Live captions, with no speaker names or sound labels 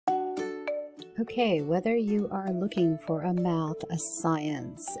Okay, whether you are looking for a math, a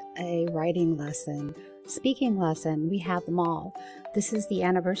science, a writing lesson, speaking lesson, we have them all. This is the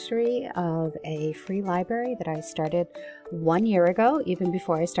anniversary of a free library that I started 1 year ago, even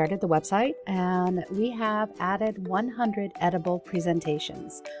before I started the website, and we have added 100 edible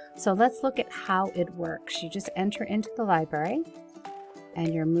presentations. So let's look at how it works. You just enter into the library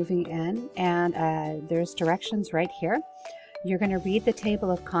and you're moving in, and there's directions right here. You're going to read the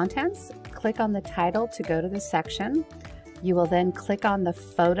table of contents, click on the title to go to the section. You will then click on the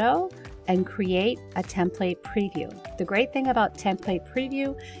photo and create a template preview. The great thing about template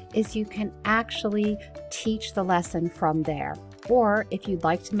preview is you can actually teach the lesson from there. Or if you'd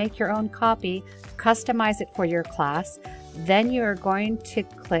like to make your own copy, customize it for your class, then you're going to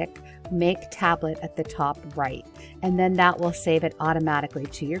click Make Tablet at the top right, and then that will save it automatically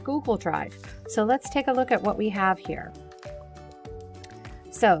to your Google Drive. So let's take a look at what we have here.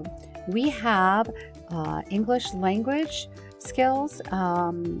 So we have English language skills.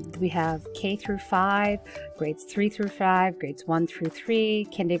 We have K through 5, grades 3 through 5, grades 1 through 3,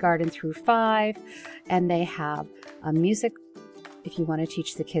 kindergarten through 5, and they have music. If you want to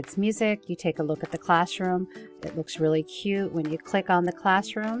teach the kids music, you take a look at the classroom. It looks really cute. When you click on the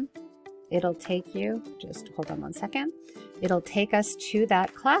classroom, it'll take you, just hold on one second, it'll take us to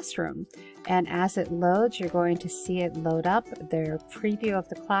that classroom. And as it loads, you're going to see it load up their preview of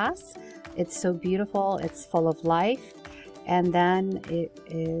the class. It's so beautiful, it's full of life. And then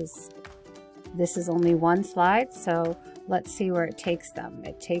this is only one slide, so let's see where it takes them.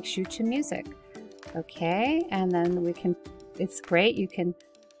 It takes you to music. Okay, and then it's great,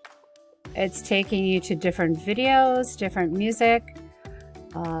 it's taking you to different videos, different music.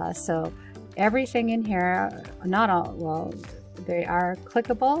 So everything in here, not all, well, they are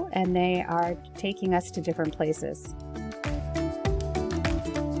clickable and they are taking us to different places.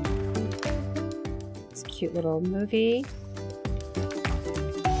 It's a cute little movie.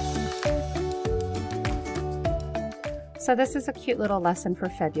 So this is a cute little lesson for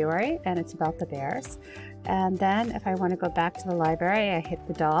February, and it's about the bears. And then if I want to go back to the library, I hit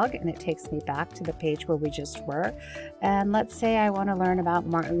the dog and it takes me back to the page where we just were. And let's say I want to learn about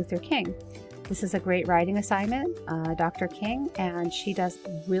Martin Luther King. This is a great writing assignment, Dr. King, and she does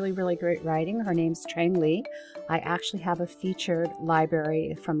really, really great writing. Her name's Trang Lee. I actually have a featured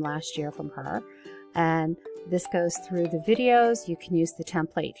library from last year from her. And this goes through the videos. You can use the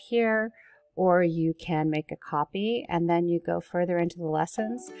template here, or you can make a copy, and then you go further into the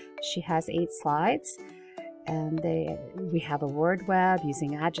lessons. She has 8 slides, and we have a word web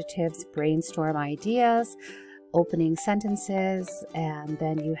using adjectives, brainstorm ideas, opening sentences, and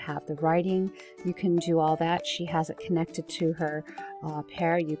then you have the writing. You can do all that. She has it connected to her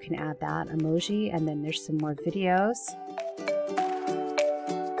pair. You can add that emoji, and then there's some more videos.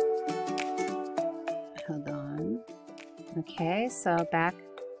 Hold on. Okay, so back.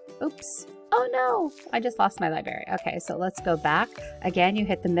 Oops. Oh no, I just lost my library. Okay, so let's go back. Again, you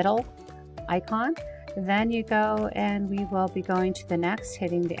hit the middle icon. Then you go and we will be going to the next,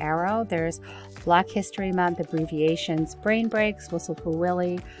 hitting the arrow. There's Black History Month, abbreviations, brain breaks, Whistle for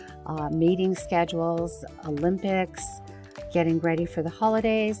Willie, meeting schedules, Olympics, getting ready for the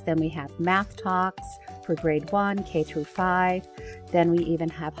holidays. Then we have math talks for grade 1, K through 5. Then we even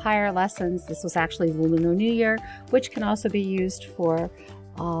have higher lessons. This was actually the Lunar New Year, which can also be used for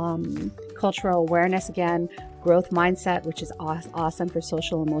cultural awareness, again, growth mindset, which is awesome for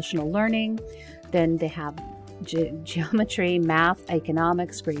social emotional learning. Then they have geometry, math,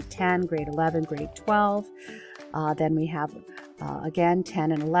 economics, grade 10, grade 11, grade 12. Then we have, again,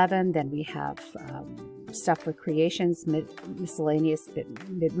 10 and 11. Then we have stuff for creations, miscellaneous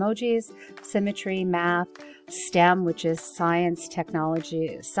bitmojis, symmetry, math, STEM, which is science,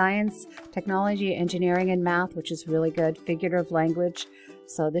 technology, engineering, and math, which is really good, figurative language.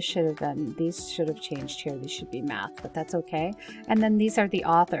 So these should have changed here. These should be math, but that's okay. And then these are the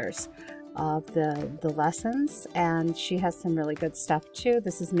authors of the lessons, and she has some really good stuff too.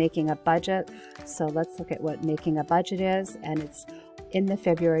 This is Making a Budget. So let's look at what Making a Budget is, and it's in the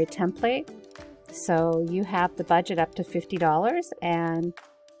February template. So you have the budget up to $50, and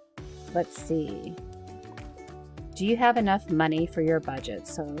let's see. Do you have enough money for your budget?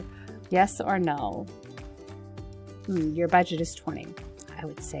 So yes or no. Your budget is 20. I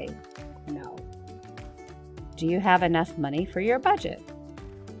would say no. Do you have enough money for your budget?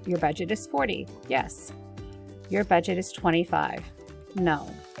 Your budget is 40. Yes. Your budget is 25. No.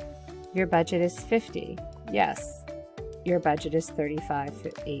 Your budget is 50. Yes. Your budget is 35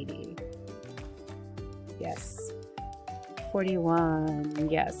 to 80. Yes. 41.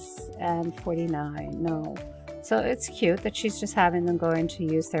 Yes. And 49. No. So it's cute that she's just having them going to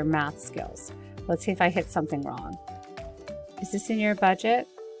use their math skills. Let's see if I hit something wrong. Is this in your budget?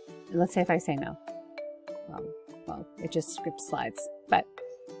 Let's say if I say no. Well, it just script slides. But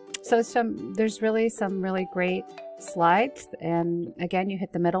so there's really some really great slides. And again, you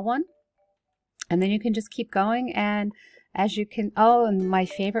hit the middle one. And then you can just keep going. And as you can, oh, and my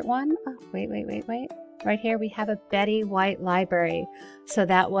favorite one. Oh, wait. Right here, we have a Betty White library. So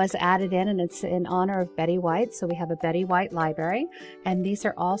that was added in, and it's in honor of Betty White. So we have a Betty White library, and these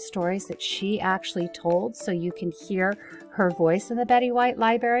are all stories that she actually told. So you can hear her voice in the Betty White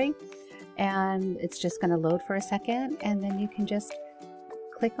library. And it's just going to load for a second, and then you can just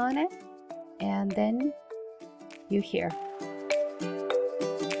click on it, and then you hear.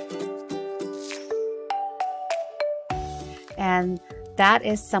 And that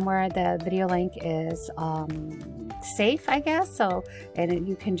is somewhere the video link is safe, I guess. So, and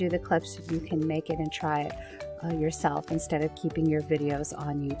you can do the clips, you can make it and try it yourself instead of keeping your videos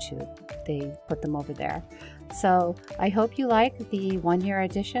on YouTube. They put them over there. So I hope you like the 1-year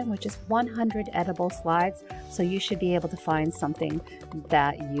edition, which is 100 edible slides. So you should be able to find something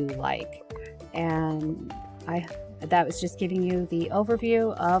that you like. And that was just giving you the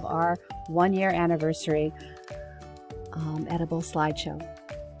overview of our 1-year anniversary edible slideshow.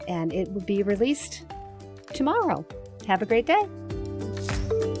 And it will be released tomorrow. Have a great day.